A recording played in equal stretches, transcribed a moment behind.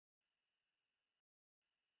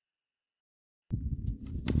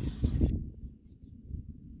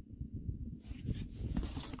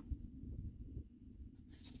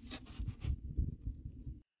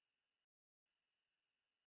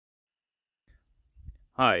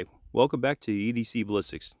Hi, welcome back to EDC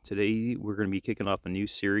Ballistics. Today we're going to be kicking off a new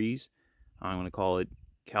series. I'm going to call it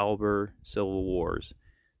Caliber Civil Wars.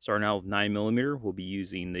 Starting out with 9mm, we'll be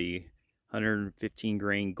using the 115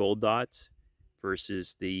 grain gold dots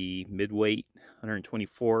versus the midweight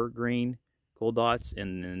 124 grain gold dots,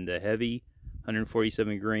 and then the heavy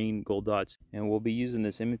 147 grain gold dots. And we'll be using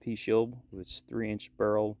this M&P shield with its 3-inch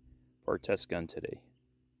barrel for our test gun today.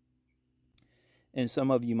 And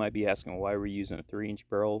some of you might be asking why we're using a 3-inch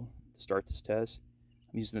barrel to start this test.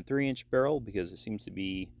 I'm using a 3-inch barrel because it seems to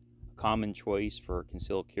be a common choice for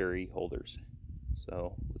concealed carry holders.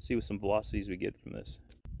 So let's see what some velocities we get from this.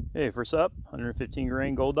 Okay, first up, 115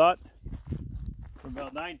 grain gold dot from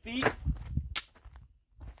about 9 feet.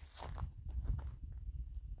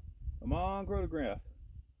 Come on, chronograph.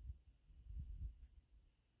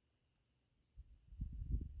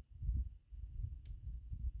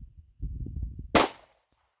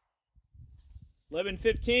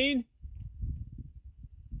 $11.15,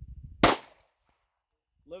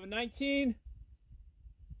 $11.19,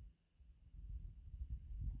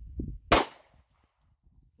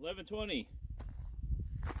 $11.20.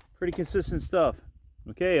 Pretty consistent stuff.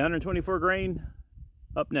 Okay, 124 grain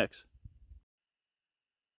up next.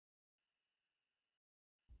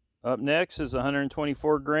 Up next is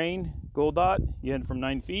 124 grain gold dot. You head from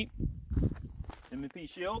 9 feet. M&P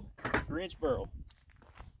shield, 3-inch barrel.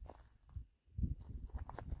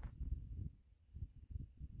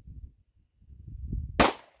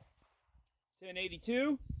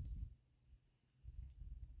 $10.82,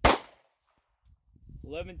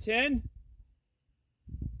 $11.10,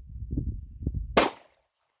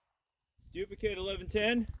 duplicate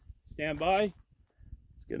 $11.10, stand by. Let's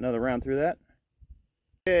get another round through that.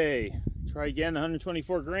 Okay, try again,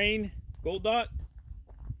 124 grain gold dot.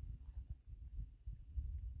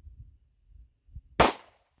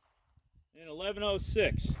 And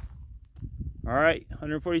 $11.06. All right,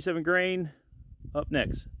 147 grain up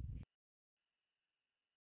next.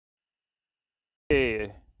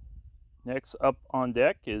 Okay, next up on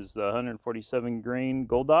deck is the 147 grain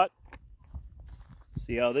gold dot.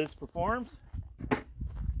 See how this performs.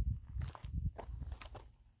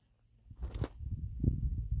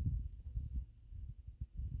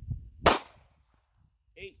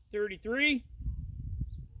 $8.33,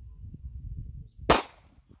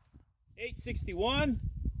 $8.61,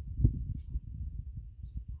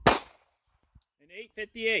 and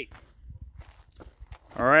 $8.58.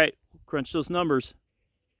 All right, crunch those numbers.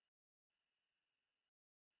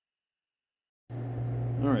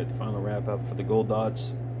 All right, the final wrap up for the gold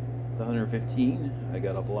dots. The 115, I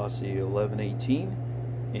got a velocity of 1118,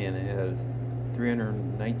 and it had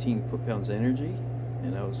 319 foot-pounds of energy.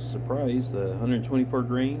 And I was surprised, the 124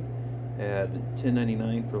 grain had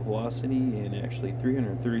 1099 for velocity and actually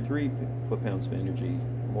 333 foot-pounds of energy,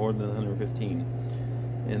 more than the 115.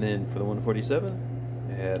 And then for the 147,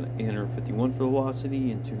 it had 851 for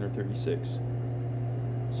velocity and 236.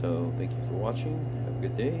 So thank you for watching. Have a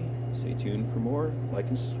good day. Stay tuned for more. Like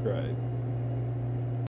and subscribe.